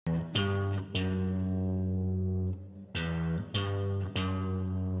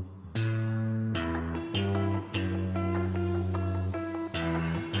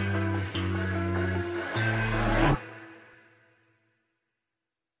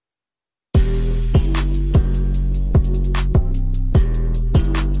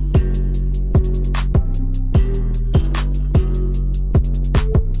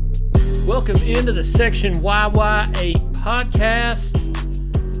the Section YY8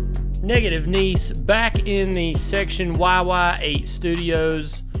 podcast. Negative Niece back in the Section YY8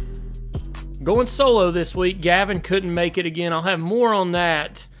 studios. Going solo this week. Gavin couldn't make it again. I'll have more on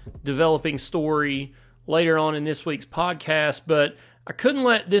that developing story later on in this week's podcast, but I couldn't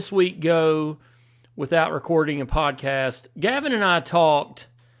let this week go without recording a podcast. Gavin and I talked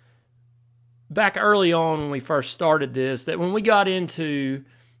back early on when we first started this, that when we got into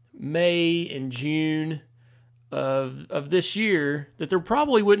May and June of this year, that there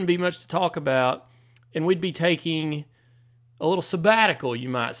probably wouldn't be much to talk about, and we'd be taking a little sabbatical, you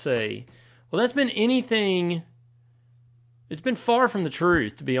might say. Well, that's been anything, it's been far from the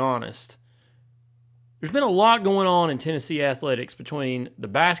truth, to be honest. There's been a lot going on in Tennessee athletics between the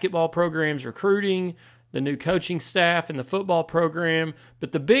basketball program's recruiting, the new coaching staff, and the football program.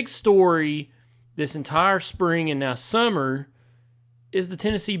 But the big story this entire spring and now summer is the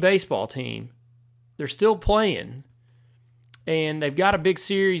Tennessee baseball team. They're still playing, and they've got a big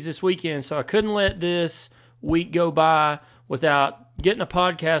series this weekend, so I couldn't let this week go by without getting a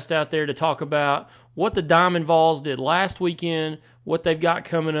podcast out there to talk about what the Diamond Vols did last weekend, what they've got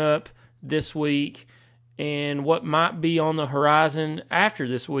coming up this week, and what might be on the horizon after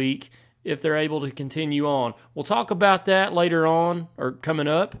this week if they're able to continue on. We'll talk about that later on, or coming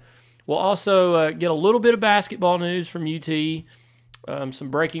up. We'll also get a little bit of basketball news from UT, some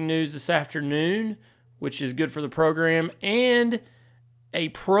breaking news this afternoon, which is good for the program, and a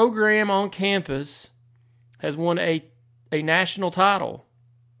program on campus has won a national title.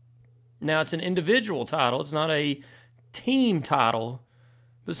 Now, it's an individual title. It's not a team title.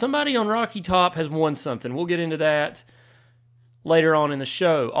 But somebody on Rocky Top has won something. We'll get into that later on in the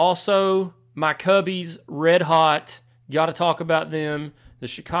show. Also, my Cubbies, red hot. Got to talk about them. The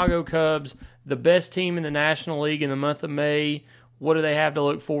Chicago Cubs, the best team in the National League in the month of May. What do they have to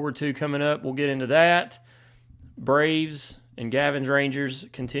look forward to coming up? We'll get into that. Braves and Gavin's Rangers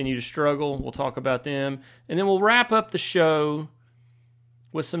continue to struggle. We'll talk about them. And then we'll wrap up the show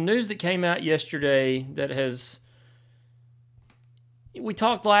with some news that came out yesterday that has... We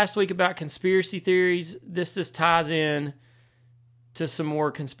talked last week about conspiracy theories. This ties in to some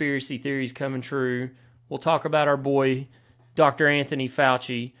more conspiracy theories coming true. We'll talk about our boy, Dr. Anthony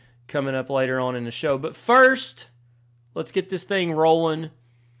Fauci, coming up later on in the show. But first, let's get this thing rolling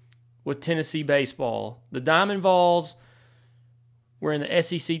with Tennessee baseball. The Diamond Vols were in the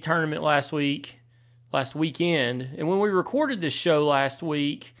SEC tournament last weekend. And when we recorded this show last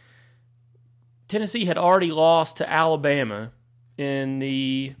week, Tennessee had already lost to Alabama in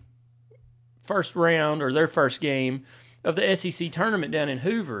the first round, or their first game, of the SEC tournament down in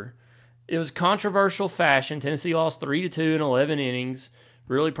Hoover. It was controversial fashion. Tennessee lost 3-2 in 11 innings.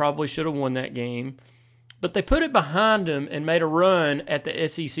 Really probably should have won that game. But they put it behind them and made a run at the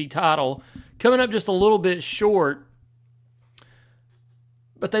SEC title, coming up just a little bit short.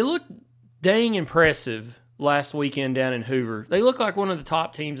 But they looked dang impressive last weekend down in Hoover. They look like one of the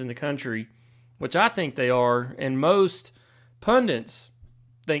top teams in the country, which I think they are, and most pundits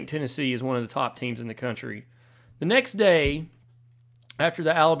think Tennessee is one of the top teams in the country. The next day, after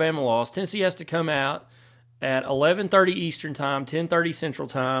the Alabama loss, Tennessee has to come out at 11:30 Eastern Time, 10:30 Central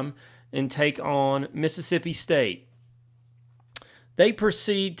Time, and take on Mississippi State. They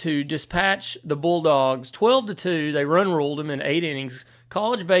proceed to dispatch the Bulldogs 12-2. They run ruled them in 8 innings.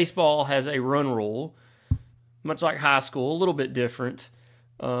 College baseball has a run rule, much like high school, a little bit different.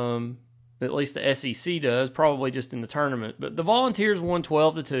 At least the SEC does, probably just in the tournament. But the Volunteers won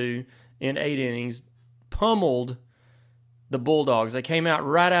 12-2 in 8 innings, pummeled the Bulldogs. They came out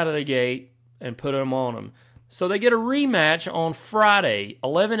right out of the gate and put them on them. So they get a rematch on Friday,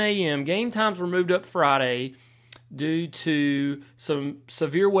 11 a.m. Game times were moved up Friday due to some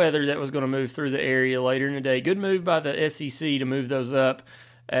severe weather that was going to move through the area later in the day. Good move by the SEC to move those up,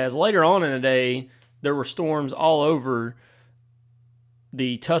 as later on in the day, there were storms all over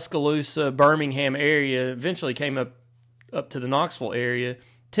the Tuscaloosa, Birmingham area, eventually came up to the Knoxville area.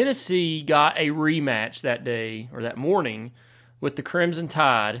 Tennessee got a rematch that day, or that morning, with the Crimson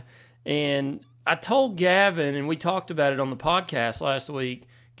Tide. And I told Gavin, and we talked about it on the podcast last week,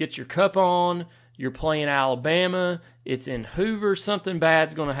 get your cup on, you're playing Alabama, it's in Hoover, something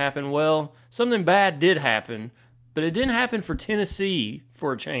bad's going to happen. Well, something bad did happen, but it didn't happen for Tennessee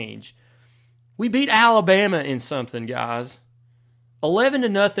for a change. We beat Alabama in something, guys.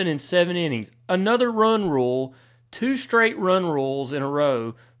 11-0 in 7 innings. Another run rule, 2 straight run rules in a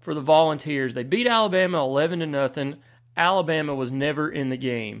row for the Volunteers. They beat Alabama 11-0. Alabama was never in the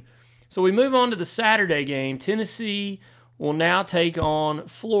game. So we move on to the Saturday game. Tennessee will now take on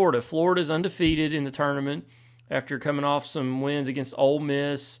Florida. Florida's undefeated in the tournament after coming off some wins against Ole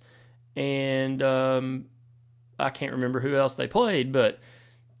Miss and I can't remember who else they played, but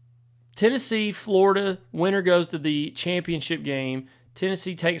Tennessee, Florida, winner goes to the championship game.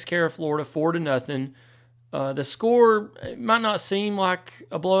 Tennessee takes care of Florida 4-0. The score might not seem like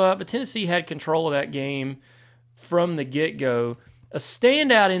a blowout, but Tennessee had control of that game from the get-go. A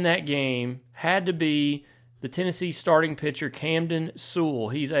standout in that game had to be the Tennessee starting pitcher, Camden Sewell.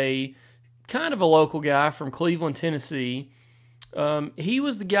 He's a kind of a local guy from Cleveland, Tennessee. He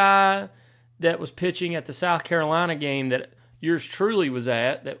was the guy that was pitching at the South Carolina game that yours truly was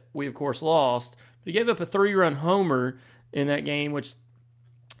at, that we, of course, lost. But he gave up a 3-run homer in that game, which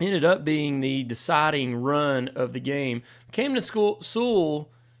ended up being the deciding run of the game. Camden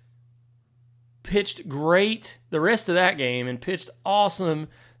Sewell pitched great the rest of that game and pitched awesome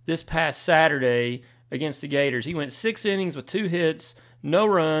this past Saturday against the Gators. He went 6 innings with 2 hits, no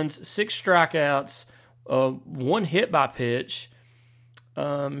runs, 6 strikeouts, 1 hit by pitch.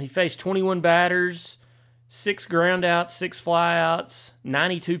 He faced 21 batters, 6 groundouts, 6 flyouts,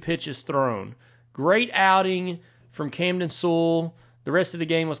 92 pitches thrown. Great outing from Camden Sewell. The rest of the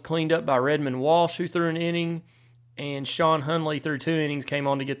game was cleaned up by Redmond Walsh, who threw an inning, and Sean Hunley threw 2 innings, came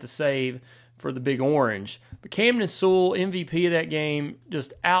on to get the save for the Big Orange. But Camden Sewell, MVP of that game,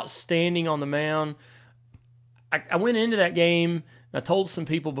 just outstanding on the mound. I went into that game, and I told some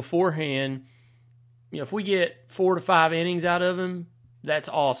people beforehand, if we get 4 to 5 innings out of him, that's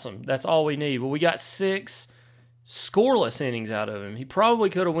awesome. That's all we need. Well, we got 6 scoreless innings out of him. He probably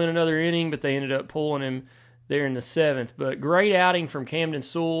could have won another inning, but they ended up pulling him there in the 7th. But great outing from Camden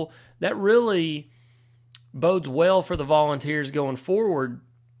Sewell. That really bodes well for the Volunteers going forward.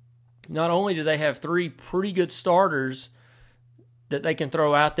 Not only do they have 3 pretty good starters that they can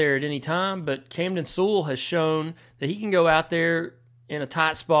throw out there at any time, but Camden Sewell has shown that he can go out there in a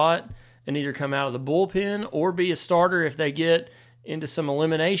tight spot and either come out of the bullpen or be a starter if they get into some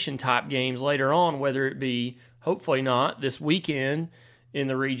elimination type games later on, whether it be, hopefully not, this weekend in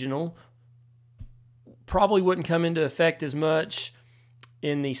the regional. Probably wouldn't come into effect as much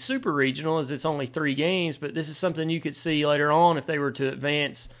in the super regional as it's only 3 games, but this is something you could see later on if they were to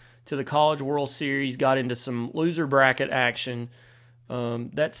advance to the College World Series, got into some loser bracket action.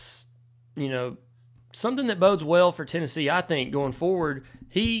 That's, something that bodes well for Tennessee, I think, going forward.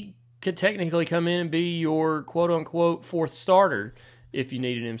 He could technically come in and be your quote-unquote 4th starter if you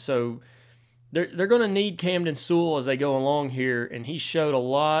needed him. So they're going to need Camden Sewell as they go along here, and he showed a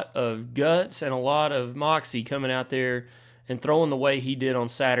lot of guts and a lot of moxie coming out there and throwing the way he did on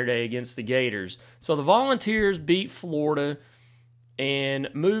Saturday against the Gators. So the Volunteers beat Florida and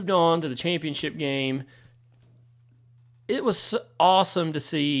moved on to the championship game. It was awesome to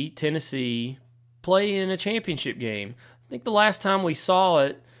see Tennessee play in a championship game. I think the last time we saw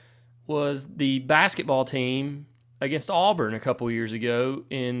it was the basketball team against Auburn a couple years ago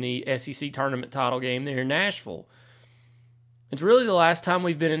in the SEC tournament title game there in Nashville. It's really the last time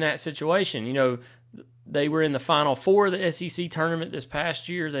we've been in that situation. They were in the Final Four of the SEC tournament this past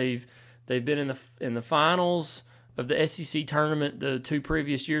year. They've been in the finals of the SEC tournament the 2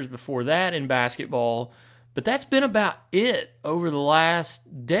 previous years before that in basketball. But that's been about it over the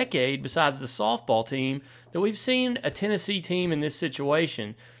last decade, besides the softball team, that we've seen a Tennessee team in this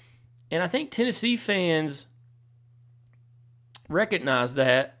situation. And I think Tennessee fans recognize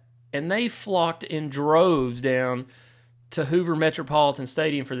that, and they flocked in droves down to Hoover Metropolitan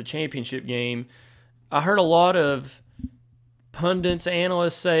Stadium for the championship game. I heard a lot of pundits,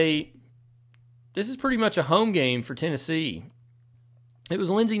 analysts say this is pretty much a home game for Tennessee. It was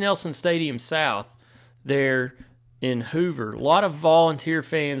Lindsey Nelson Stadium South there in Hoover. A lot of Volunteer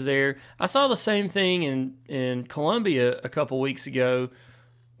fans there. I saw the same thing in Columbia a couple weeks ago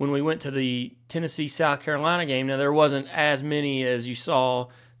when we went to the Tennessee-South Carolina game. Now, there wasn't as many as you saw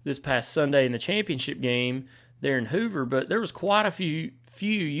this past Sunday in the championship game there in Hoover, but there was quite a few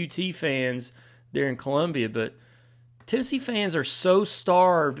UT fans there in Columbia. But Tennessee fans are so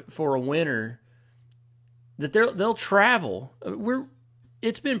starved for a winner that they'll travel.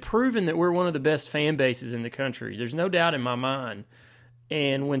 It's been proven that we're one of the best fan bases in the country. There's no doubt in my mind.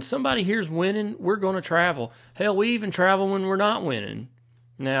 And when somebody here's winning, we're going to travel. Hell, we even travel when we're not winning.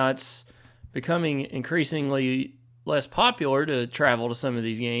 Now, it's becoming increasingly less popular to travel to some of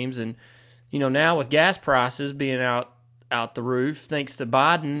these games. And, now with gas prices being out the roof, thanks to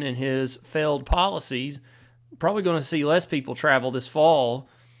Biden and his failed policies, probably going to see less people travel this fall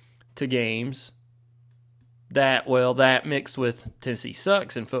to games. That mixed with Tennessee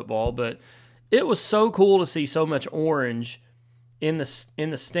sucks in football, but it was so cool to see so much orange in the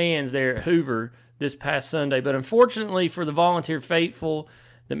stands there at Hoover this past Sunday. But unfortunately for the Volunteer faithful,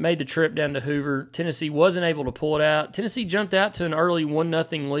 that made the trip down to Hoover. Tennessee wasn't able to pull it out. Tennessee jumped out to an early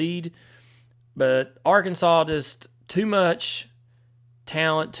 1-0 lead, but Arkansas just too much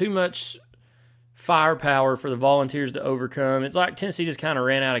talent, too much firepower for the Volunteers to overcome. It's like Tennessee just kind of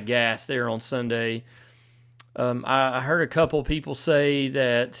ran out of gas there on Sunday. I heard a couple people say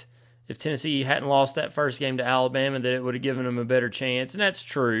that if Tennessee hadn't lost that first game to Alabama, that it would have given them a better chance, and that's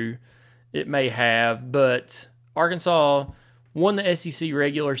true. It may have, but Arkansas won the SEC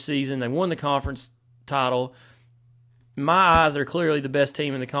regular season. They won the conference title. In my eyes, they're clearly the best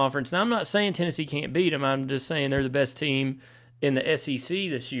team in the conference. Now, I'm not saying Tennessee can't beat them. I'm just saying they're the best team in the SEC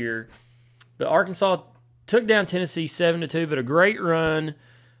this year. But Arkansas took down Tennessee 7-2, but a great run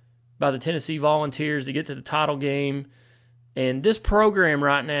by the Tennessee Volunteers to get to the title game. And this program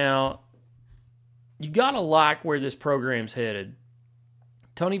right now, you got to like where this program's headed.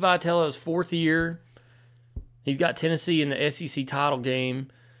 Tony Vitello's fourth year. He's got Tennessee in the SEC title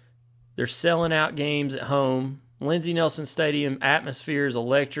game. They're selling out games at home. Lindsey Nelson Stadium atmosphere is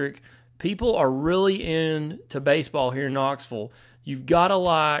electric. People are really into baseball here in Knoxville. You've got to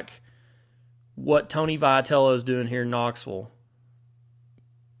like what Tony Vitello's doing here in Knoxville.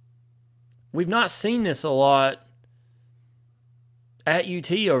 We've not seen this a lot at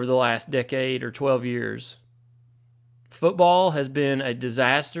UT over the last decade or 12 years. Football has been a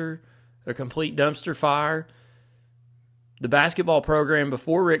disaster, a complete dumpster fire. The basketball program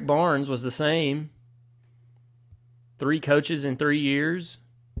before Rick Barnes was the same. 3 coaches in 3 years.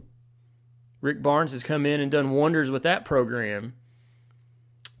 Rick Barnes has come in and done wonders with that program.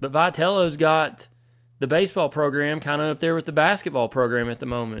 But Vitello's got the baseball program kind of up there with the basketball program at the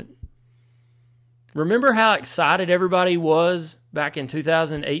moment. Remember how excited everybody was back in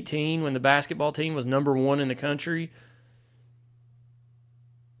 2018 when the basketball team was number 1 in the country?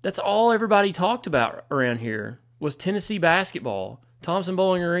 That's all everybody talked about around here was Tennessee basketball.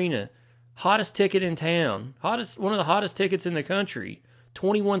 Thompson-Boling Arena, hottest ticket in town, one of the hottest tickets in the country,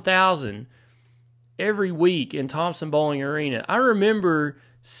 21,000 every week in Thompson-Boling Arena. I remember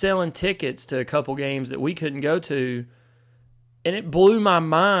selling tickets to a couple games that we couldn't go to, and it blew my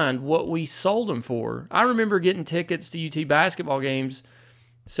mind what we sold them for. I remember getting tickets to UT basketball games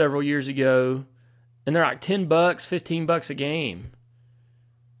several years ago, and they're like $10, $15 a game.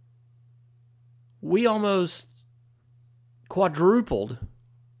 We almost quadrupled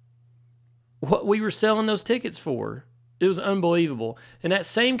what we were selling those tickets for. It was unbelievable. And that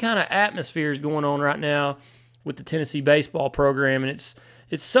same kind of atmosphere is going on right now with the Tennessee baseball program, and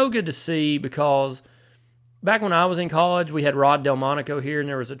it's so good to see because back when I was in college, we had Rod Delmonico here, and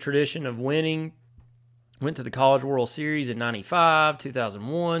there was a tradition of winning. Went to the College World Series in 95,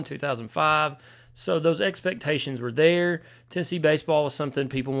 2001, 2005. So those expectations were there. Tennessee baseball was something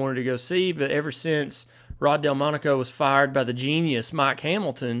people wanted to go see, but ever since Rod Delmonico was fired by the genius Mike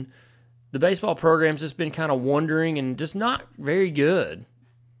Hamilton, the baseball program's just been kind of wandering and just not very good.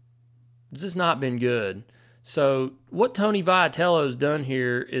 It's just not been good. So what Tony Vitello's done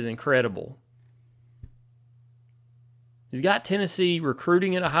here is incredible. He's got Tennessee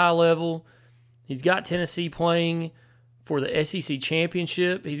recruiting at a high level. He's got Tennessee playing for the SEC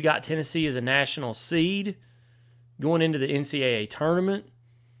championship. He's got Tennessee as a national seed going into the NCAA tournament.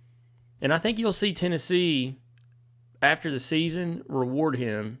 And I think you'll see Tennessee, after the season, reward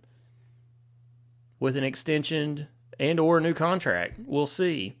him with an extension and or a new contract. We'll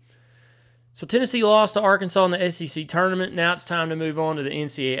see. So Tennessee lost to Arkansas in the SEC tournament. Now it's time to move on to the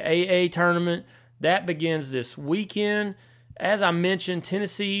NCAA tournament. That begins this weekend. As I mentioned,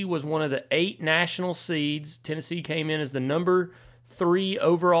 Tennessee was one of the 8 national seeds. Tennessee came in as the number 3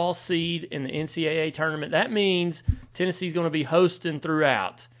 overall seed in the NCAA tournament. That means Tennessee's going to be hosting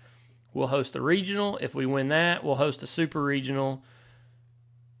throughout. We'll host a regional. If we win that, we'll host a super regional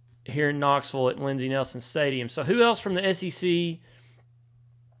here in Knoxville at Lindsey Nelson Stadium. So who else from the SEC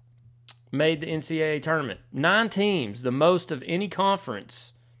made the NCAA tournament? 9 teams, the most of any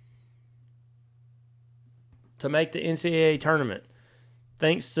conference to make the NCAA tournament.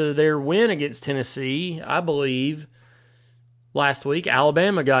 Thanks to their win against Tennessee, I believe, last week,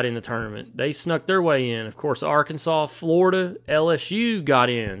 Alabama got in the tournament. They snuck their way in. Of course, Arkansas, Florida, LSU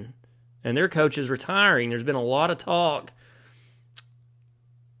got in, and their coach is retiring. There's been a lot of talk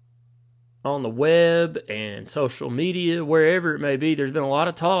on the web and social media, wherever it may be. There's been a lot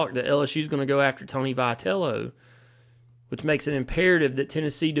of talk that LSU is going to go after Tony Vitello, which makes it imperative that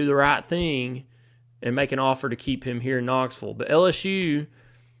Tennessee do the right thing and make an offer to keep him here in Knoxville. But LSU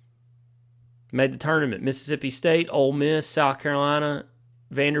made the tournament. Mississippi State, Ole Miss, South Carolina,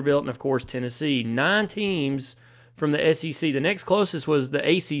 Vanderbilt, and, of course, Tennessee. 9 teams from the SEC. The next closest was the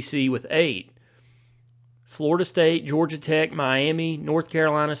ACC with 8. Florida State, Georgia Tech, Miami, North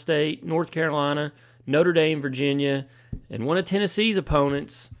Carolina State, North Carolina, Notre Dame, Virginia, and one of Tennessee's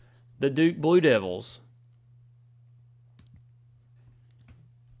opponents, the Duke Blue Devils.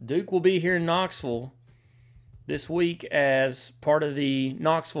 Duke will be here in Knoxville this week as part of the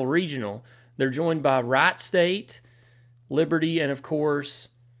Knoxville Regional. They're joined by Wright State, Liberty, and of course,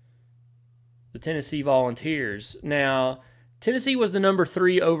 the Tennessee Volunteers. Now, Tennessee was the number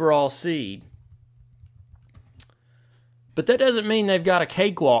 3 overall seed. But that doesn't mean they've got a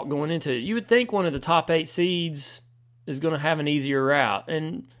cakewalk going into it. You would think one of the top 8 seeds is going to have an easier route.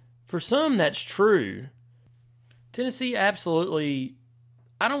 And for some, that's true. Tennessee absolutely,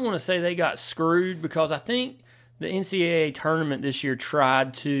 I don't want to say they got screwed, because I think the NCAA tournament this year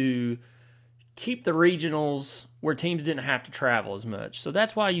tried to keep the regionals where teams didn't have to travel as much. So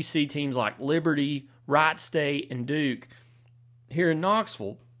that's why you see teams like Liberty, Wright State, and Duke here in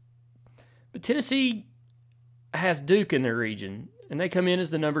Knoxville. But Tennessee has Duke in their region, and they come in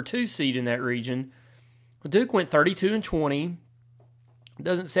as the number 2 seed in that region. Well, Duke went 32-20.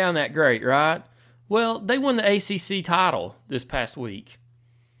 Doesn't sound that great, right? Well, they won the ACC title this past week.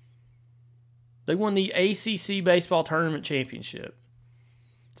 They won the ACC baseball tournament championship.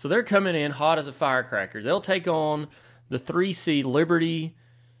 So they're coming in hot as a firecracker. They'll take on the 3 seed Liberty,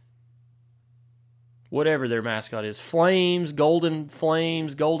 whatever their mascot is. Flames, Golden,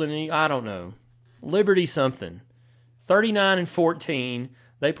 I don't know. Liberty something. 39-14.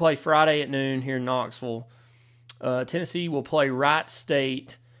 They play Friday at noon here in Knoxville. Tennessee will play Wright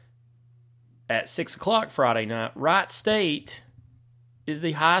State at 6 o'clock Friday night. Wright State is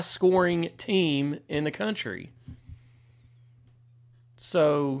the highest scoring team in the country.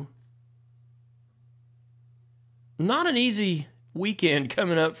 So, not an easy weekend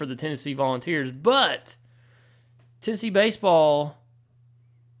coming up for the Tennessee Volunteers, but Tennessee baseball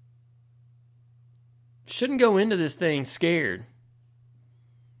shouldn't go into this thing scared.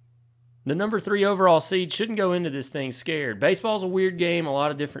 The number 3 overall seed shouldn't go into this thing scared. Baseball's a weird game. A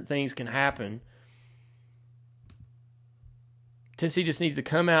lot of different things can happen. Tennessee just needs to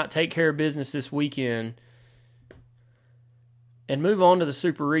come out, take care of business this weekend, and move on to the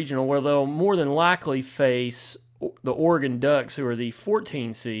Super Regional, where they'll more than likely face the Oregon Ducks, who are the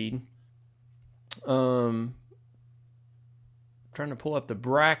 14 seed. Trying to pull up the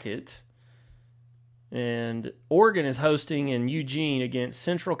bracket. And Oregon is hosting in Eugene against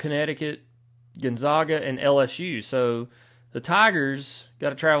Central Connecticut, Gonzaga, and LSU. So the Tigers got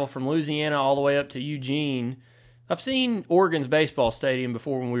to travel from Louisiana all the way up to Eugene. I've seen Oregon's baseball stadium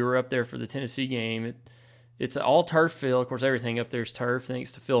before when we were up there for the Tennessee game. It's an all-turf field. Of course, everything up there is turf,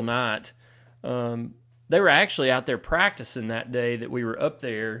 thanks to Phil Knight. They were actually out there practicing that day that we were up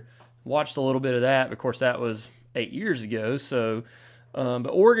there. Watched a little bit of that. Of course, that was 8 years ago, so... but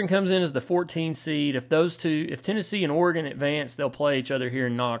Oregon comes in as the 14 seed. If Tennessee and Oregon advance, they'll play each other here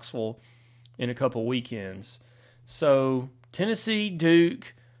in Knoxville in a couple weekends. So Tennessee,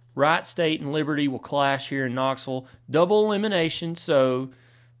 Duke, Wright State, and Liberty will clash here in Knoxville. Double elimination, so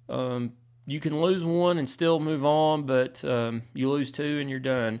you can lose one and still move on, but you lose 2 and you're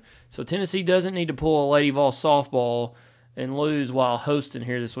done. So Tennessee doesn't need to pull a Lady Vols softball and lose while hosting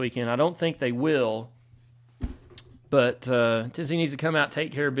here this weekend. I don't think they will. But Tennessee needs to come out,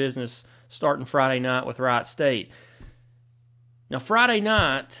 take care of business, starting Friday night with Wright State. Now, Friday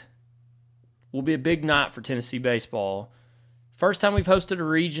night will be a big night for Tennessee baseball. First time we've hosted a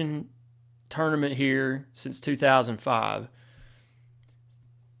region tournament here since 2005.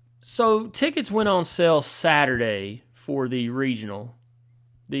 So tickets went on sale Saturday for the regional.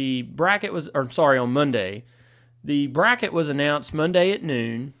 The bracket was, on Monday. The bracket was announced Monday at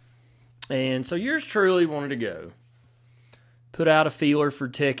noon, and so yours truly wanted to go. Put out a feeler for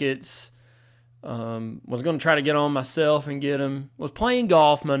tickets. Was going to try to get on myself and get them. Was playing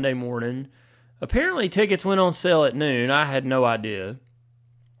golf Monday morning. Apparently tickets went on sale at noon. I had no idea.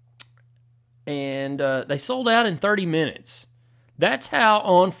 And they sold out in 30 minutes. That's how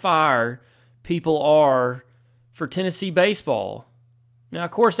on fire people are for Tennessee baseball. Now,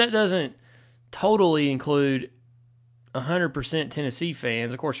 of course, that doesn't totally include 100% Tennessee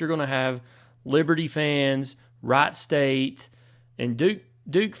fans. Of course, you're going to have Liberty fans, Wright State, and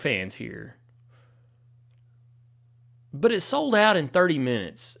Duke fans here. But it sold out in 30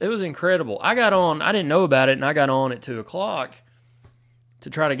 minutes. It was incredible. I didn't know about it, and I got on at 2 o'clock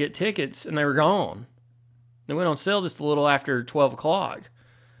to try to get tickets, and they were gone. They went on sale just a little after 12 o'clock.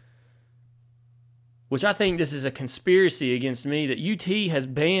 Which I think this is a conspiracy against me, that UT has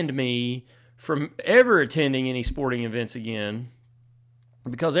banned me from ever attending any sporting events again,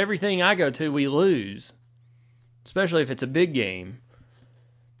 because everything I go to, we lose. Especially if it's a big game.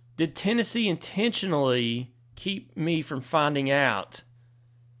 Did Tennessee intentionally keep me from finding out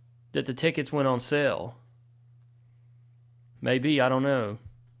that the tickets went on sale? Maybe, I don't know.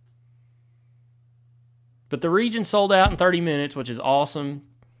 But the region sold out in 30 minutes, which is awesome.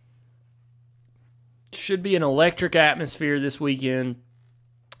 Should be an electric atmosphere this weekend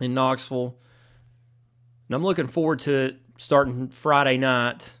in Knoxville. And I'm looking forward to it starting Friday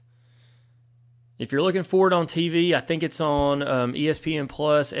night. If you're looking for it on TV, I think it's on ESPN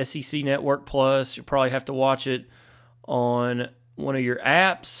Plus, SEC Network Plus. You'll probably have to watch it on one of your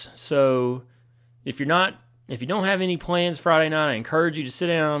apps. So if you don't have any plans Friday night, I encourage you to sit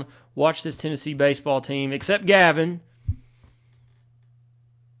down, watch this Tennessee baseball team, except Gavin.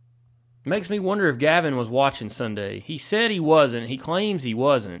 Makes me wonder if Gavin was watching Sunday. He said he wasn't. He claims he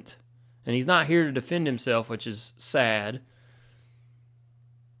wasn't. And he's not here to defend himself, which is sad.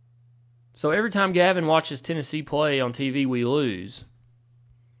 So every time Gavin watches Tennessee play on TV, we lose.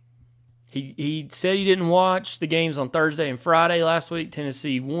 He said he didn't watch the games on Thursday and Friday last week.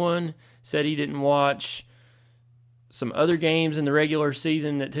 Tennessee won. Said he didn't watch some other games in the regular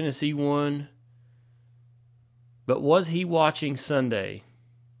season that Tennessee won. But was he watching Sunday?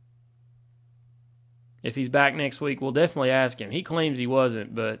 If he's back next week, we'll definitely ask him. He claims he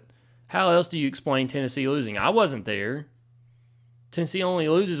wasn't, but how else do you explain Tennessee losing? I wasn't there. Tennessee only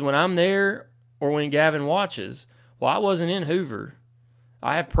loses when I'm there or when Gavin watches. Well, I wasn't in Hoover.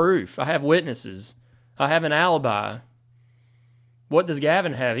 I have proof. I have witnesses. I have an alibi. What does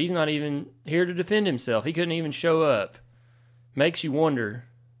Gavin have? He's not even here to defend himself. He couldn't even show up. Makes you wonder.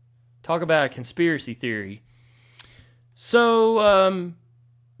 Talk about a conspiracy theory. So,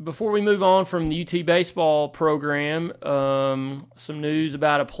 before we move on from the UT baseball program, some news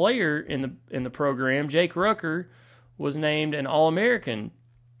about a player in the program. Jake Rucker was named an All-American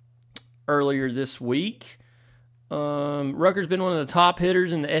earlier this week. Rucker's been one of the top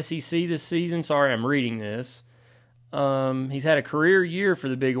hitters in the SEC this season. Sorry, I'm reading this. He's had a career year for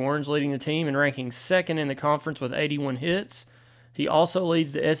the Big Orange, leading the team and ranking second in the conference with 81 hits. He also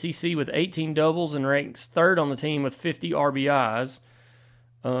leads the SEC with 18 doubles and ranks third on the team with 50 RBIs.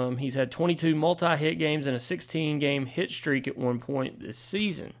 He's had 22 multi-hit games and a 16-game hit streak at one point this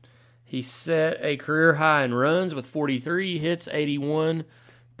season. He set a career high in runs with 43, hits 81,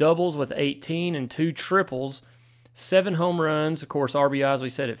 doubles with 18, and 2 triples, 7 home runs. Of course, RBIs we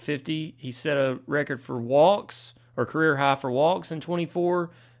said at 50. He set a record for walks, or career high for walks in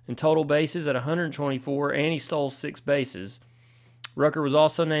 24, and total bases at 124, and he stole 6 bases. Rucker was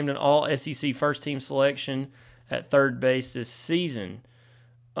also named an All-SEC first-team selection at third base this season.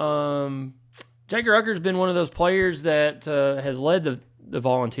 Jake Rucker's been one of those players that has led the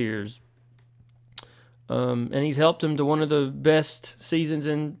Volunteers. And he's helped them to one of the best seasons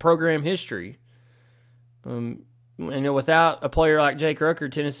in program history. Without a player like Jake Rucker,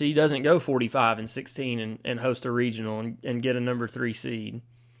 Tennessee doesn't go 45-16 and host a regional and get a number 3 seed,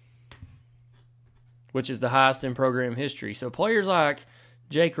 which is the highest in program history. So players like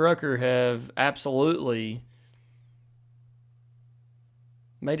Jake Rucker have absolutely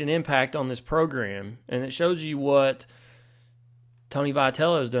made an impact on this program, and it shows you what Tony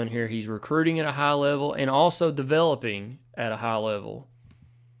Vitello's done here. He's recruiting at a high level and also developing at a high level.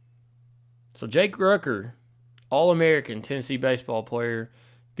 So Jake Rucker, All-American Tennessee baseball player.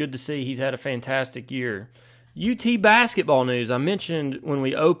 Good to see. He's had a fantastic year. UT basketball news. I mentioned when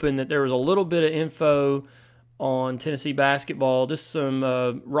we opened that there was a little bit of info on Tennessee basketball. Just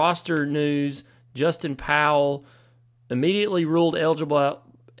some roster news. Justin Powell immediately ruled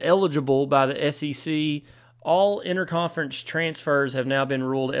eligible by the SEC. All interconference transfers have now been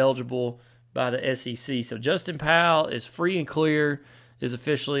ruled eligible by the SEC. So Justin Powell is free and clear, is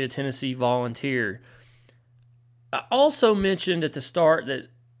officially a Tennessee Volunteer. I also mentioned at the start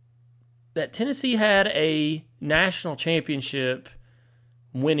that Tennessee had a national championship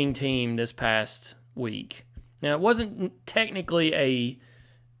winning team this past week. Now, it wasn't technically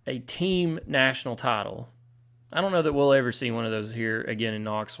a team national title. I don't know that we'll ever see one of those here again in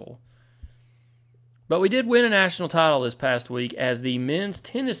Knoxville. But we did win a national title this past week as the men's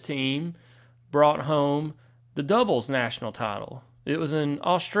tennis team brought home the doubles national title. It was an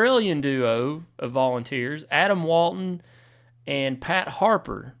Australian duo of Volunteers, Adam Walton and Pat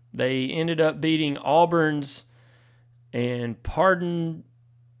Harper. They ended up beating Auburn's, and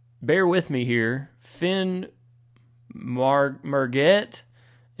bear with me here, Finn Margette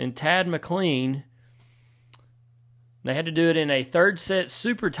and Tad McLean. They had to do it in a third-set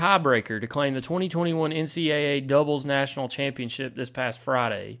super tiebreaker to claim the 2021 NCAA Doubles National Championship this past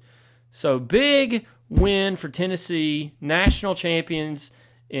Friday. So, big win for Tennessee. National champions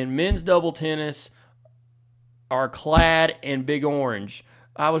in men's double tennis are clad in big orange.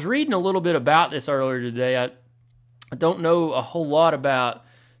 I was reading a little bit about this earlier today. I don't know a whole lot about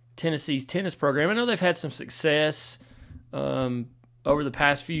Tennessee's tennis program. I know they've had some success over the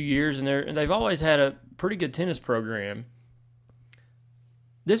past few years, and they've always had a pretty good tennis program.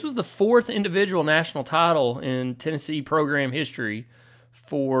 This was the 4th individual national title in Tennessee program history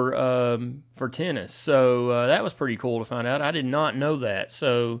for tennis. So that was pretty cool to find out. I did not know that.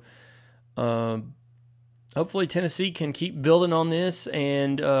 So hopefully Tennessee can keep building on this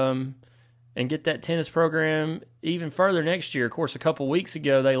and get that tennis program even further next year. Of course, a couple weeks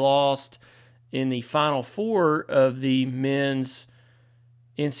ago they lost in the Final Four of the men's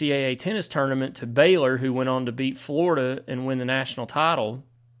NCAA tennis tournament to Baylor, who went on to beat Florida and win the national title.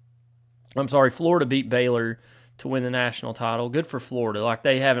 I'm sorry, Florida beat Baylor to win the national title. Good for Florida. Like,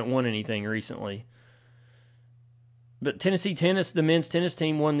 they haven't won anything recently. But Tennessee tennis, the men's tennis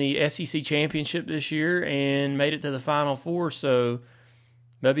team, won the SEC championship this year and made it to the Final Four. So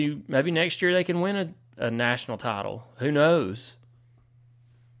maybe next year they can win a national title. Who knows?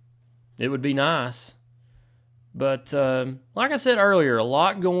 It would be nice. But like I said earlier, a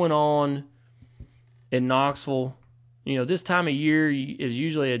lot going on in Knoxville. You know, this time of year is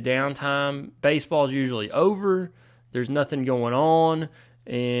usually a downtime. Baseball's usually over. There's nothing going on.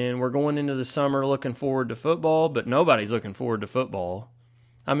 And we're going into the summer looking forward to football, but nobody's looking forward to football.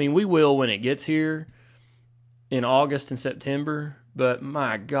 I mean, we will when it gets here in August and September, but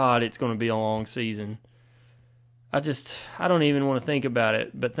my God, it's going to be a long season. I don't even want to think about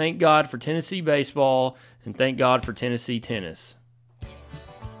it. But thank God for Tennessee baseball, and thank God for Tennessee tennis.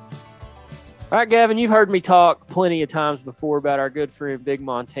 All right, Gavin, you've heard me talk plenty of times before about our good friend Big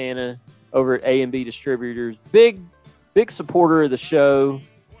Montana over at A&B Distributors. Big supporter of the show.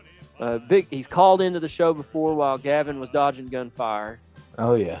 He's called into the show before while Gavin was dodging gunfire.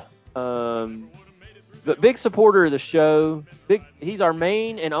 Oh, yeah. But big supporter of the show. He's our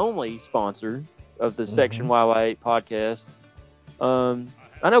main and only sponsor of the Section YY8 podcast. I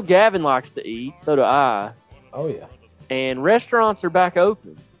know Gavin likes to eat. So do I. Oh, yeah. And restaurants are back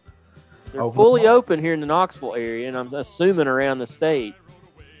open. They're fully open here in the Knoxville area, and I'm assuming around the state.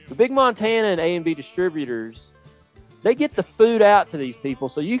 The Big Montana and A&B Distributors, they get the food out to these people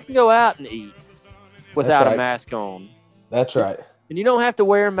so you can go out and eat without a mask on. That's right. And you don't have to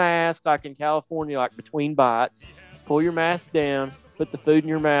wear a mask like in California, like between bites. Pull your mask down, put the food in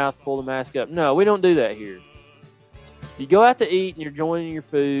your mouth, pull the mask up. No, we don't do that here. You go out to eat and you're enjoying your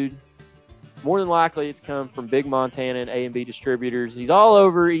food. More than likely, it's come from Big Montana and A&B Distributors. He's all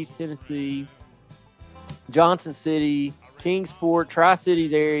over East Tennessee, Johnson City, Kingsport,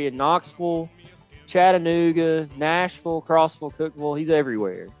 Tri-Cities area, Knoxville, Chattanooga, Nashville, Crossville, Cookeville. He's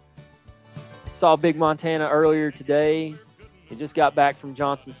everywhere. Saw Big Montana earlier today. He just got back from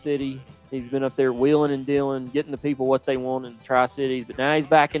Johnson City. He's been up there wheeling and dealing, getting the people what they want in the Tri-Cities. But now he's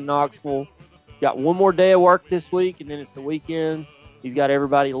back in Knoxville. Got one more day of work this week, and then it's the weekend. He's got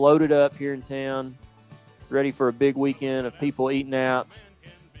everybody loaded up here in town, ready for a big weekend of people eating out.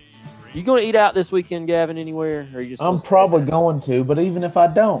 You going to eat out this weekend, Gavin, anywhere? Or you just I'm probably going to, but even if I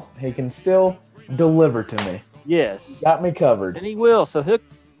don't, he can still deliver to me. Yes. Got me covered. And he will. So hit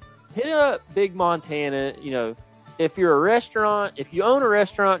up Big Montana. You know, if you're a restaurant, if you own a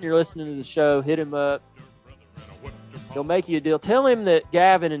restaurant and you're listening to the show, hit him up. He'll make you a deal. Tell him that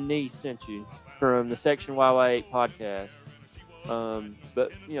Gavin and Niece sent you from the Section YY8 podcast.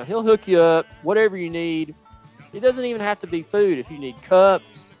 But, you know, he'll hook you up, whatever you need. It doesn't even have to be food. If you need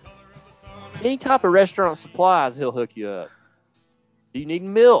cups, any type of restaurant supplies, he'll hook you up. Do you need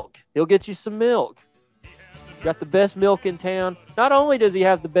milk? He'll get you some milk. Got the best milk in town. Not only does he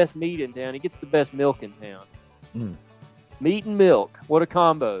have the best meat in town, he gets the best milk in town. Meat and milk. What a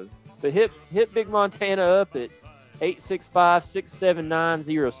combo. But hit Big Montana up at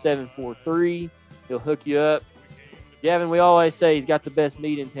 865-679-0743. He'll hook you up. Gavin, we always say he's got the best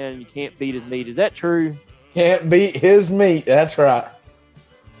meat in town and you can't beat his meat. Is that true? Can't beat his meat. That's right.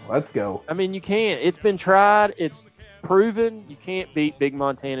 Let's go. I mean, you can't. It's been tried. It's proven. You can't beat Big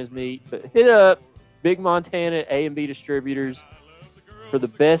Montana's meat. But hit up Big Montana A&B Distributors for the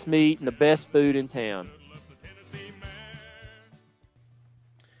best meat and the best food in town.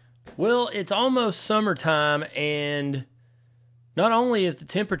 Well, it's almost summertime, and not only is the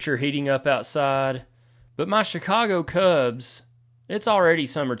temperature heating up outside, but my Chicago Cubs, it's already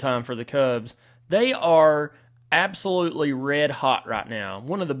summertime for the Cubs. They are absolutely red hot right now.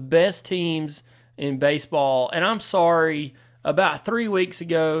 One of the best teams in baseball. And I'm sorry, about 4 weeks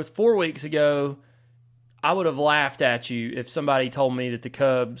ago, I would have laughed at you if somebody told me that the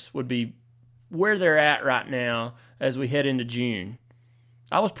Cubs would be where they're at right now as we head into June.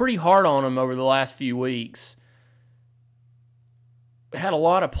 I was pretty hard on them over the last few weeks. had a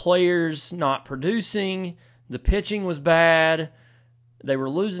lot of players not producing. The pitching was bad. They were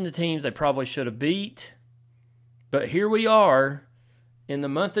losing to teams they probably should have beat. But here we are in the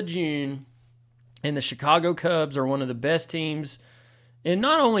month of June, and the Chicago Cubs are one of the best teams in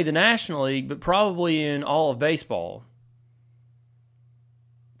not only the National League, but probably in all of baseball.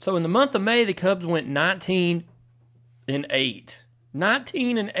 So in the month of May, the Cubs went 19-8.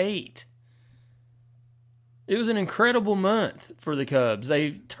 19-8. It was an incredible month for the Cubs.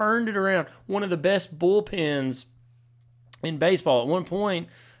 They've turned it around. One of the best bullpens in baseball. At one point,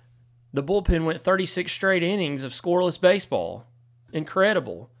 the bullpen went 36 straight innings of scoreless baseball.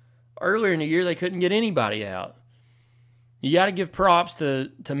 Incredible. Earlier in the year, they couldn't get anybody out. You got to give props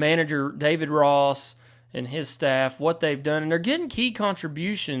to manager David Ross and his staff, what they've done. And they're getting key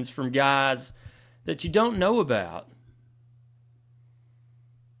contributions from guys that you don't know about.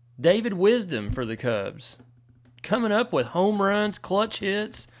 David Wisdom for the Cubs, coming up with home runs, clutch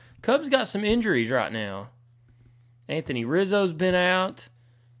hits. Cubs got some injuries right now. Anthony Rizzo's been out.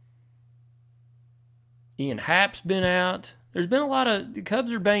 Ian Happ's been out. There's been a lot of... The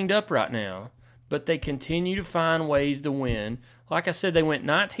Cubs are banged up right now, but they continue to find ways to win. Like I said, they went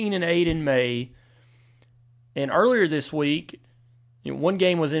 19-8 in May. And earlier this week, one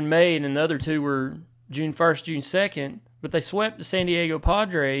game was in May and then the other two were June 1st, June 2nd. But they swept the San Diego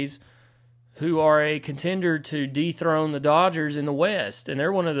Padres, who are a contender to dethrone the Dodgers in the West. And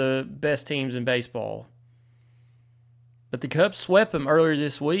they're one of the best teams in baseball. But the Cubs swept them earlier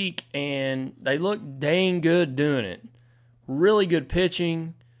this week, and they look dang good doing it. Really good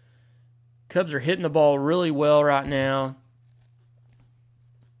pitching. Cubs are hitting the ball really well right now.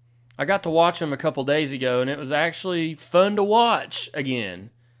 I got to watch them a couple days ago, and it was actually fun to watch again,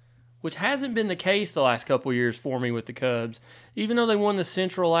 which hasn't been the case the last couple years for me with the Cubs. Even though they won the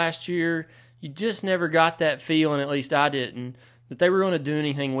Central last year, you just never got that feeling, at least I didn't, that they were going to do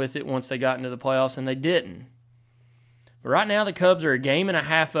anything with it once they got into the playoffs, and they didn't. But right now, the Cubs are a game and a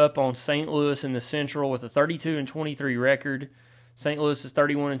half up on St. Louis in the Central with a 32-23 record. St. Louis is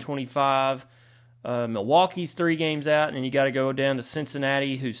 31-25. Milwaukee's 3 games out, and then you got to go down to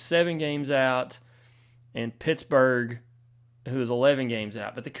Cincinnati, who's 7 games out, and Pittsburgh, who is 11 games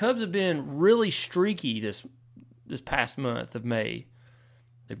out. But the Cubs have been really streaky this past month of May.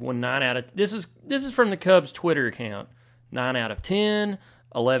 They've won 9 out of... This is from the Cubs Twitter account. 9 out of 10,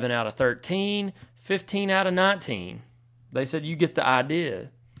 11 out of 13, 15 out of 19. They said, you get the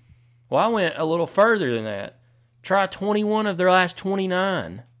idea. Well, I went a little further than that. Try 21 of their last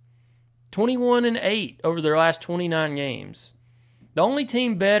 29. 21-8 over their last 29 games. The only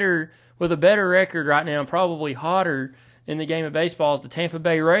team with a better record right now, and probably hotter in the game of baseball, is the Tampa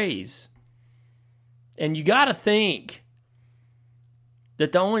Bay Rays. And you got to think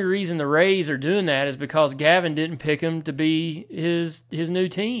that the only reason the Rays are doing that is because Gavin didn't pick them to be his new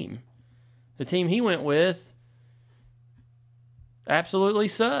team. The team he went with absolutely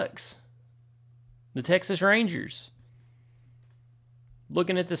sucks. The Texas Rangers.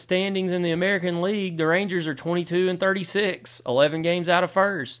 Looking at the standings in the American League, the Rangers are 22-36, 11 games out of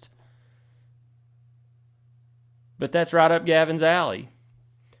first. But that's right up Gavin's alley.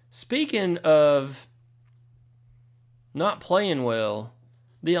 Speaking of not playing well,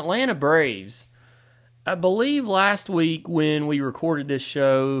 the Atlanta Braves. I believe last week when we recorded this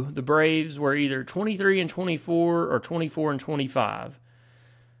show, the Braves were either 23-24 or 24-25.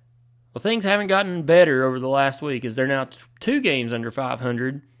 Well, things haven't gotten better over the last week as they're now 2 games under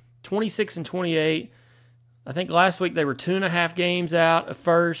 500, 26-28. I think last week they were 2.5 games out of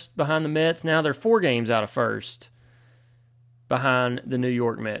first behind the Mets. Now they're 4 games out of first behind the New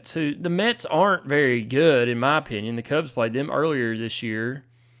York Mets, who the Mets aren't very good, in my opinion. The Cubs played them earlier this year.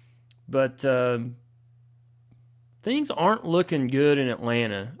 But things aren't looking good in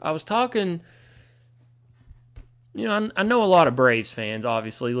Atlanta. I was talking... I know a lot of Braves fans,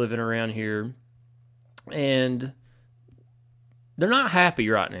 obviously, living around here, and they're not happy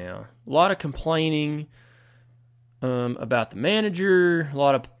right now. A lot of complaining about the manager, a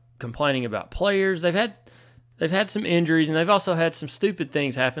lot of complaining about players. They've had some injuries, and they've also had some stupid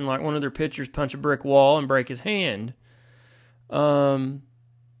things happen, like one of their pitchers punch a brick wall and break his hand. I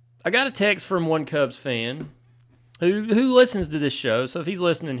got a text from one Cubs fan who listens to this show, so if he's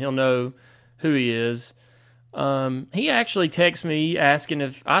listening, he'll know who he is. He actually texted me asking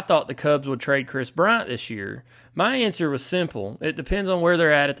if I thought the Cubs would trade Chris Bryant this year. My answer was simple. It depends on where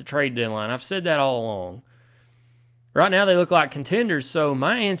they're at the trade deadline. I've said that all along. Right now they look like contenders, so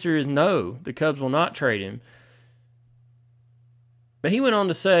my answer is no. The Cubs will not trade him. But he went on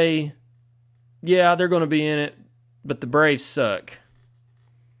to say, yeah, they're going to be in it, but the Braves suck.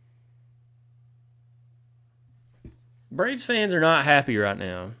 Braves fans are not happy right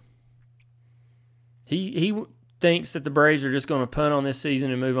now. He thinks that the Braves are just going to punt on this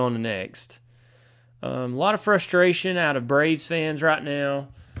season and move on to next. A lot of frustration out of Braves fans right now.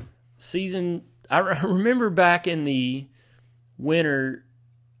 I remember back in the winter,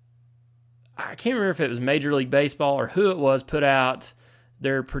 I can't remember if it was Major League Baseball or who it was, put out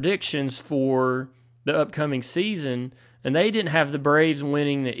their predictions for the upcoming season, and they didn't have the Braves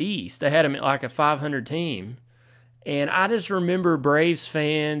winning the East. They had them at like a 500 team. And I just remember Braves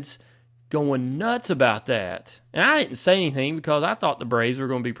fans going nuts about that. And I didn't say anything because I thought the Braves were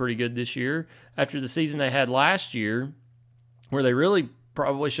going to be pretty good this year after the season they had last year, where they really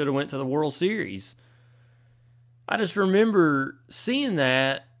probably should have went to the World Series. I just remember seeing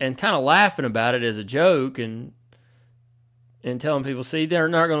that and kind of laughing about it as a joke and telling people, see, they're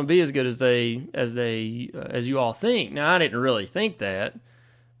not going to be as good as you all think. Now, I didn't really think that,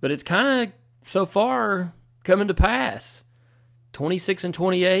 but it's kind of so far coming to pass.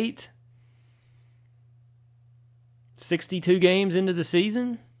 26-28, 62 games into the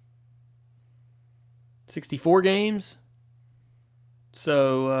season, 64 games.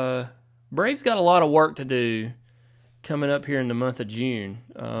 So Braves got a lot of work to do coming up here in the month of June.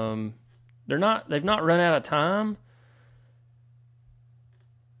 They've not run out of time,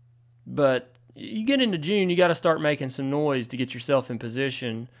 but you get into June, you got to start making some noise to get yourself in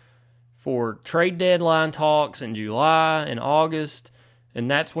position for trade deadline talks in July and August, and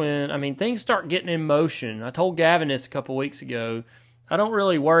that's when, things start getting in motion. I told Gavin this a couple weeks ago. I don't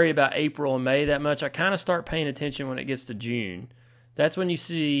really worry about April and May that much. I kind of start paying attention when it gets to June. That's when you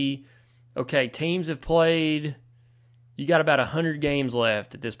see, okay, teams have played, you got about 100 games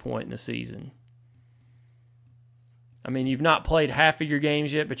left at this point in the season. You've not played half of your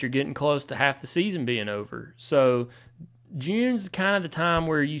games yet, but you're getting close to half the season being over. So June's kind of the time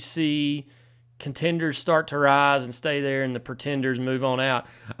where you see contenders start to rise and stay there and the pretenders move on out.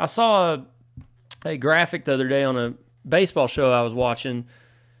 I saw a graphic the other day on a baseball show I was watching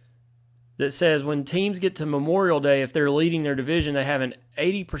that says when teams get to Memorial Day, if they're leading their division, they have an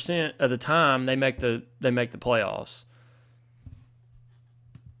 80% of the time they make the playoffs.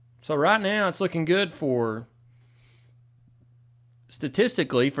 So right now it's looking good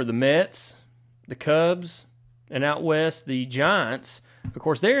statistically for the Mets, the Cubs, and out west, the Giants. Of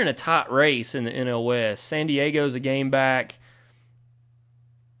course, they're in a tight race in the NL West. San Diego's a game back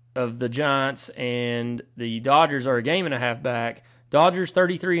of the Giants, and the Dodgers are a game and a half back. Dodgers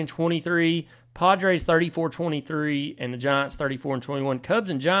 33-23, Padres 34-23, and the Giants 34-21. Cubs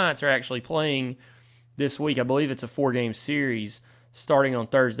and Giants are actually playing this week. I believe it's a 4-game series starting on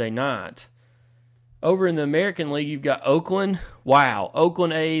Thursday night. Over in the American League, you've got Oakland. Wow,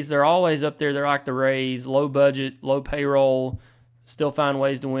 Oakland A's, they're always up there. They're like the Rays, low budget, low payroll, still find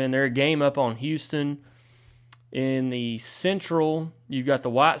ways to win. They're a game up on Houston. In the Central, you've got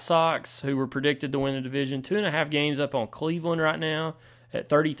the White Sox, who were predicted to win the division, 2.5 games up on Cleveland right now at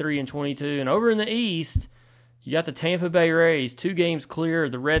 33-22. And over in the East, you got the Tampa Bay Rays, 2 games clear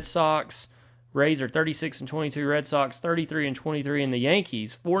of the Red Sox. Rays are 36-22, Red Sox 33-23, and the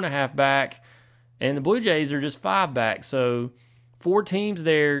Yankees 4.5 back. And the Blue Jays are just 5 back. So 4 teams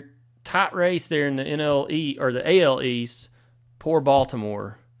there, tight race there in the NL or the AL East. Poor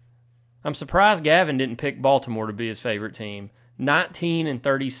Baltimore. I'm surprised Gavin didn't pick Baltimore to be his favorite team.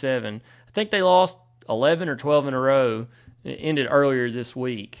 19-37. I think they lost 11 or 12 in a row. It ended earlier this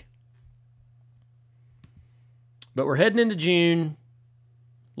week. But we're heading into June.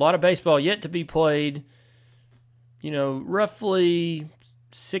 A lot of baseball yet to be played. Roughly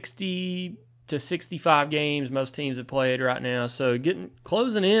 60 to 65 games most teams have played right now. So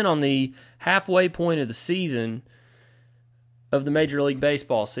closing in on the halfway point of the season of the Major League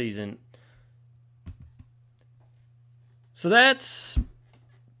Baseball season. So that's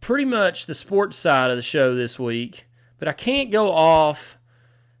pretty much the sports side of the show this week. But I can't go off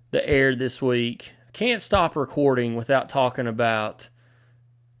the air this week. I can't stop recording without talking about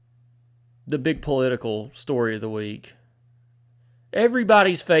the big political story of the week.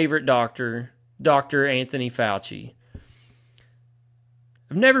 Everybody's favorite doctor, Dr. Anthony Fauci.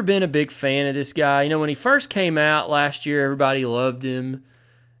 I've never been a big fan of this guy. When he first came out last year, everybody loved him.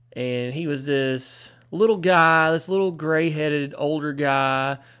 And he was this little guy, this little gray-headed older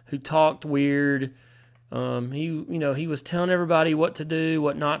guy who talked weird. He was telling everybody what to do,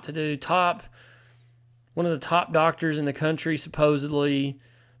 what not to do. One of the top doctors in the country, supposedly.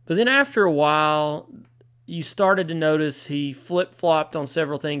 But then after a while, you started to notice he flip-flopped on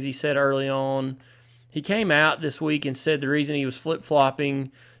several things he said early on. He came out this week and said the reason he was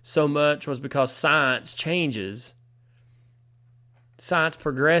flip-flopping so much was because science changes. Science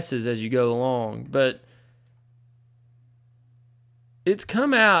progresses as you go along. But it's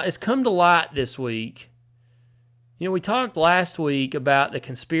come to light this week. You know, we talked last week about the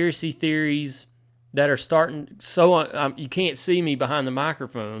conspiracy theories that are starting. You can't see me behind the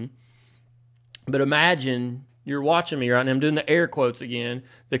microphone, but imagine you're watching me right now. I'm doing the air quotes again.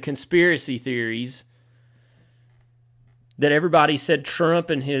 The conspiracy theories that everybody said Trump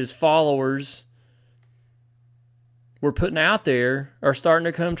and his followers were putting out there are starting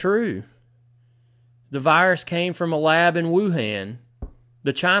to come true. The virus came from a lab in Wuhan,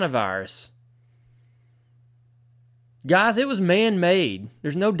 the China virus. Guys, it was man-made.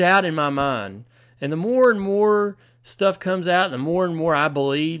 There's no doubt in my mind. And the more and more stuff comes out, the more and more I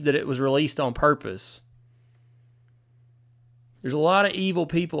believe that it was released on purpose. There's a lot of evil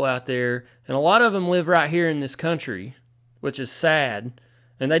people out there, and a lot of them live right here in this country, which is sad.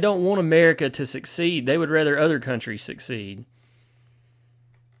 And they don't want America to succeed. They would rather other countries succeed.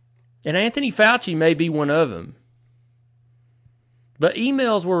 And Anthony Fauci may be one of them. But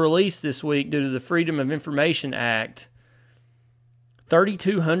emails were released this week due to the Freedom of Information Act.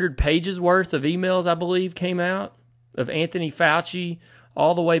 3,200 pages worth of emails, I believe, came out of Anthony Fauci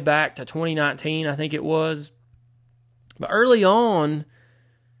all the way back to 2019, I think it was. But early on,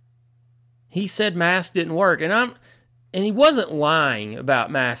 he said masks didn't work. And he wasn't lying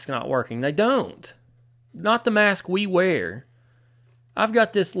about masks not working. They don't. Not the mask we wear. I've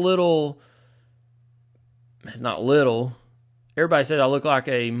got this little, it's not little, everybody says I look like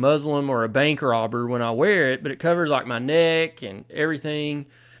a Muslim or a bank robber when I wear it, but it covers like my neck and everything,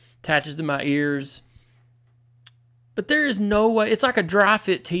 attaches to my ears. But there is no way, it's like a dry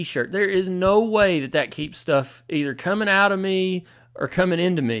fit t-shirt. There is no way that keeps stuff either coming out of me or coming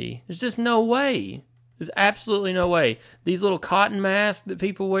into me. There's just no way. There's absolutely no way. These little cotton masks that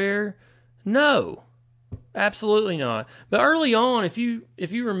people wear, no. Absolutely not. But early on, if you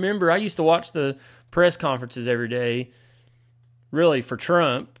remember, I used to watch the press conferences every day, really for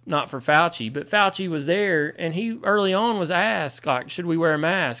Trump, not for Fauci. But Fauci was there, and he early on was asked, like, should we wear a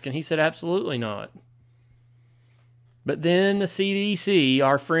mask? And he said, absolutely not. But then the CDC,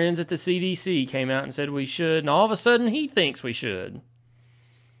 our friends at the CDC, came out and said we should, and all of a sudden he thinks we should.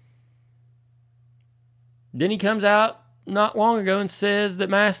 Then he comes out not long ago and says that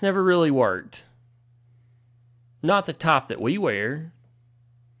masks never really worked. Not the top that we wear.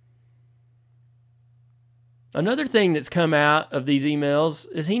 Another thing that's come out of these emails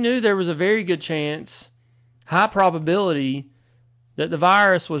is he knew there was a very good chance, high probability, that the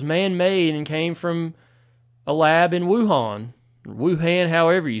virus was man-made and came from a lab in Wuhan. Wuhan,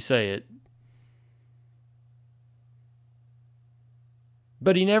 however you say it.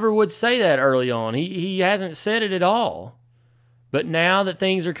 But he never would say that early on. He hasn't said it at all. But now that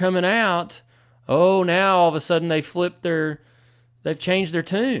things are coming out, now all of a sudden they've changed their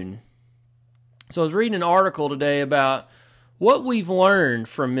tune. So I was reading an article today about what we've learned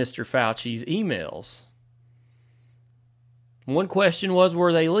from Mr. Fauci's emails. One question was,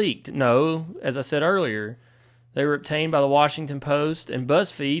 were they leaked? No, as I said earlier, they were obtained by the Washington Post and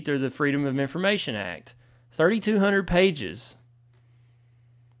BuzzFeed through the Freedom of Information Act. 3,200 pages.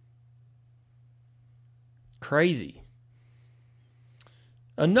 Crazy.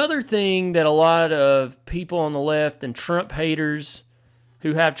 Another thing that a lot of people on the left and Trump haters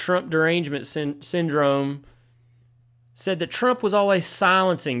who have Trump derangement syndrome said that Trump was always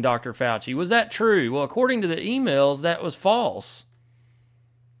silencing Dr. Fauci. Was that true? Well, according to the emails, that was false.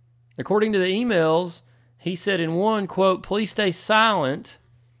 According to the emails, he said in one, quote, please stay silent.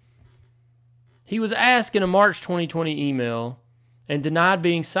 He was asked in a March 2020 email and denied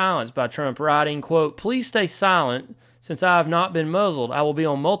being silenced by Trump, writing, quote, please stay silent. Since I have not been muzzled, I will be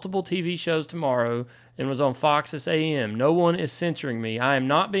on multiple TV shows tomorrow and was on Fox this AM. No one is censoring me. I am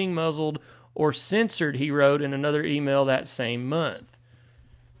not being muzzled or censored, he wrote in another email that same month.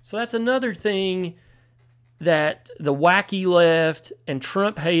 So that's another thing that the wacky left and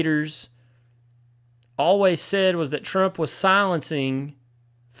Trump haters always said was that Trump was silencing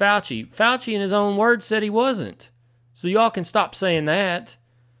Fauci. Fauci, in his own words, said he wasn't. So y'all can stop saying that.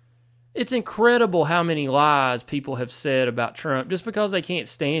 It's incredible how many lies people have said about Trump just because they can't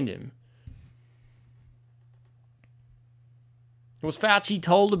stand him. Was Fauci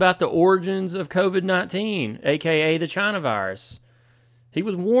told about the origins of COVID-19, aka the China virus? He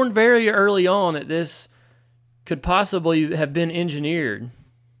was warned very early on that this could possibly have been engineered.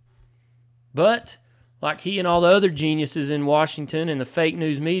 But, like he and all the other geniuses in Washington and the fake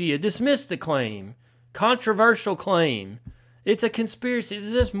news media, dismissed the claim. Controversial claim. It's a conspiracy.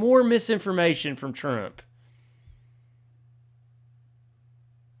 It's just more misinformation from Trump.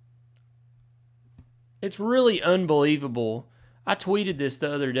 It's really unbelievable. I tweeted this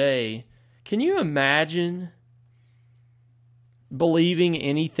the other day. Can you imagine believing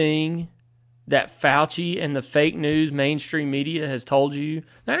anything that Fauci and the fake news mainstream media has told you?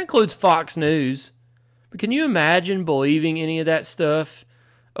 That includes Fox News. But can you imagine believing any of that stuff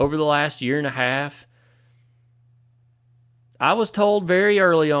over the last year and a half? I was told very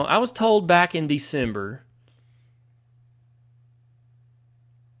early on, I was told back in December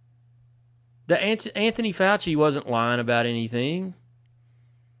that Anthony Fauci wasn't lying about anything.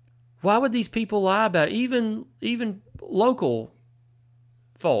 Why would these people lie about it? Even local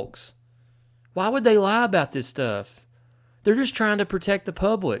folks? Why would they lie about this stuff? They're just trying to protect the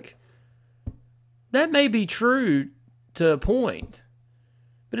public. That may be true to a point,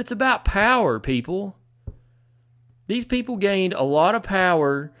 but it's about power, people. These people gained a lot of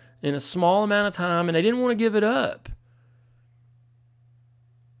power in a small amount of time, and they didn't want to give it up.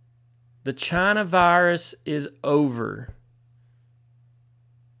 The China virus is over.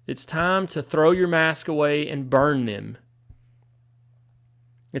 It's time to throw your mask away and burn them.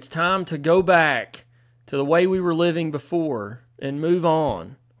 It's time to go back to the way we were living before and move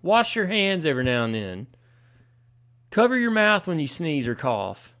on. Wash your hands every now and then. Cover your mouth when you sneeze or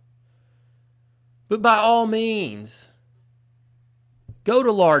cough. But by all means, go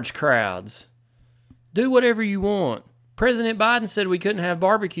to large crowds. Do whatever you want. President Biden said we couldn't have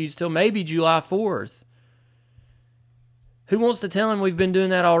barbecues till maybe July 4th. Who wants to tell him we've been doing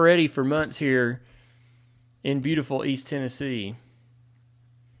that already for months here in beautiful East Tennessee?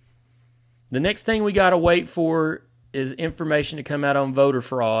 The next thing we got to wait for is information to come out on voter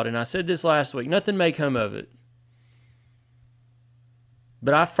fraud. And I said this last week, nothing may come of it.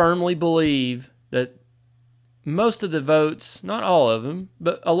 But I firmly believe that most of the votes, not all of them,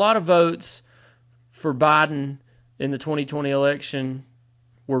 but a lot of votes for Biden in the 2020 election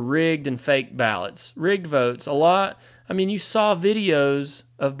were rigged and fake ballots. Rigged votes. A lot. I mean, you saw videos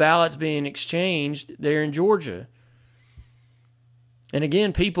of ballots being exchanged there in Georgia. And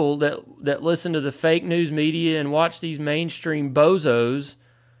again, people that listen to the fake news media and watch these mainstream bozos,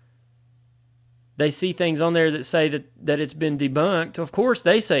 they see things on there that say that it's been debunked. Of course,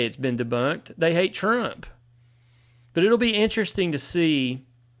 they say it's been debunked. They hate Trump. But it'll be interesting to see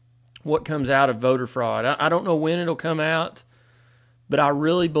what comes out of voter fraud. I don't know when it'll come out, but I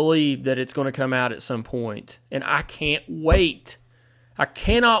really believe that it's going to come out at some point. And I can't wait. I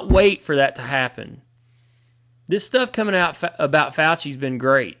cannot wait for that to happen. This stuff coming out about Fauci's been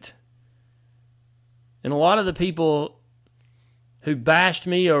great. And a lot of the people who bashed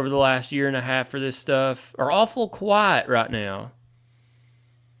me over the last year and a half for this stuff are awful quiet right now.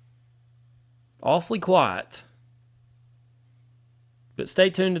 Awfully quiet. But stay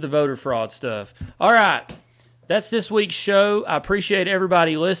tuned to the voter fraud stuff. All right. That's this week's show. I appreciate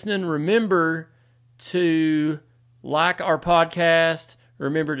everybody listening. Remember to like our podcast.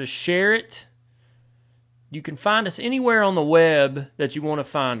 Remember to share it. You can find us anywhere on the web that you want to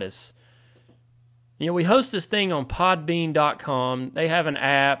find us. You know, we host this thing on podbean.com. They have an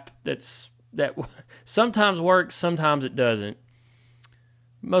app that sometimes works, sometimes it doesn't.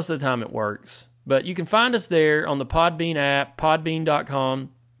 Most of the time it works. But you can find us there on the Podbean app,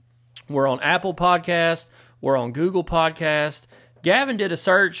 podbean.com. We're on Apple Podcast. We're on Google Podcast. Gavin did a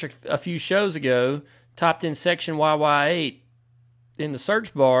search a few shows ago, typed in section YY8 in the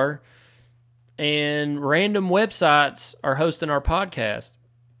search bar, and random websites are hosting our podcast.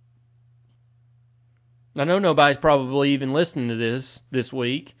 I know nobody's probably even listening to this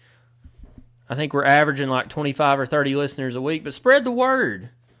week. I think we're averaging like 25 or 30 listeners a week, but spread the word.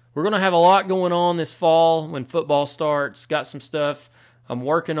 We're going to have a lot going on this fall when football starts. Got some stuff I'm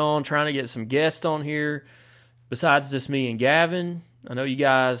working on, trying to get some guests on here besides just me and Gavin. I know you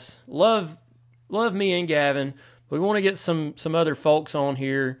guys love me and Gavin, but we want to get some other folks on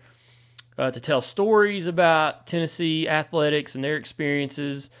here to tell stories about Tennessee athletics and their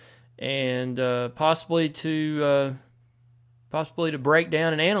experiences, and possibly to break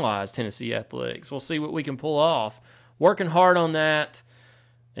down and analyze Tennessee athletics. We'll see what we can pull off. Working hard on that,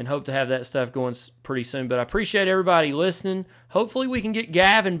 and hope to have that stuff going pretty soon. But I appreciate everybody listening. Hopefully we can get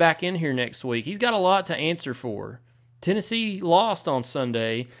Gavin back in here next week. He's got a lot to answer for. Tennessee lost on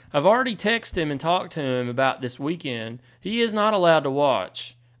Sunday. I've already texted him and talked to him about this weekend. He is not allowed to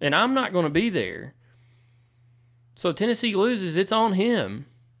watch, and I'm not going to be there. So if Tennessee loses, it's on him.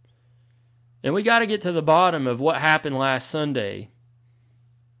 And we got to get to the bottom of what happened last Sunday.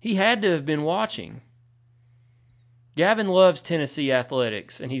 He had to have been watching. Gavin loves Tennessee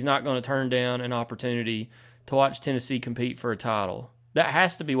athletics, and he's not going to turn down an opportunity to watch Tennessee compete for a title. That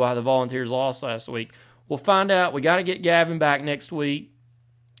has to be why the Volunteers lost last week. We'll find out. We got to get Gavin back next week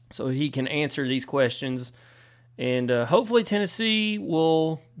so he can answer these questions. And hopefully Tennessee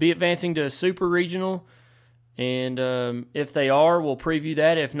will be advancing to a super regional And if they are, we'll preview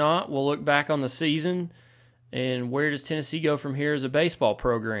that. If not, we'll look back on the season and where does Tennessee go from here as a baseball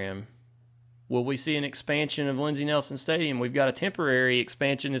program? Will we see an expansion of Lindsey Nelson Stadium? We've got a temporary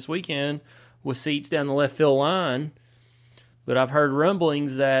expansion this weekend with seats down the left field line. But I've heard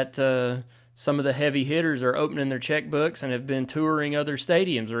rumblings that some of the heavy hitters are opening their checkbooks and have been touring other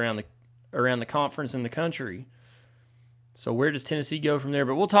stadiums around the conference and the country. So where does Tennessee go from there?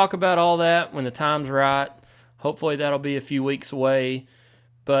 But we'll talk about all that when the time's right. Hopefully that'll be a few weeks away.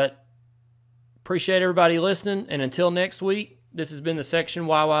 But appreciate everybody listening. And until next week, this has been the Section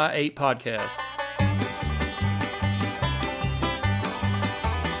YY8 podcast.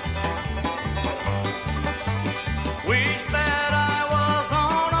 Wish that I was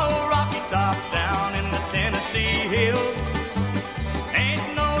on a rocky top down in the Tennessee hills.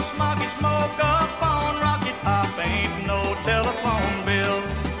 Ain't no smoggy smoke up on Rocky Top, ain't no telephone bill.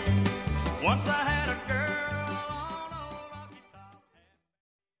 Once I had a girl.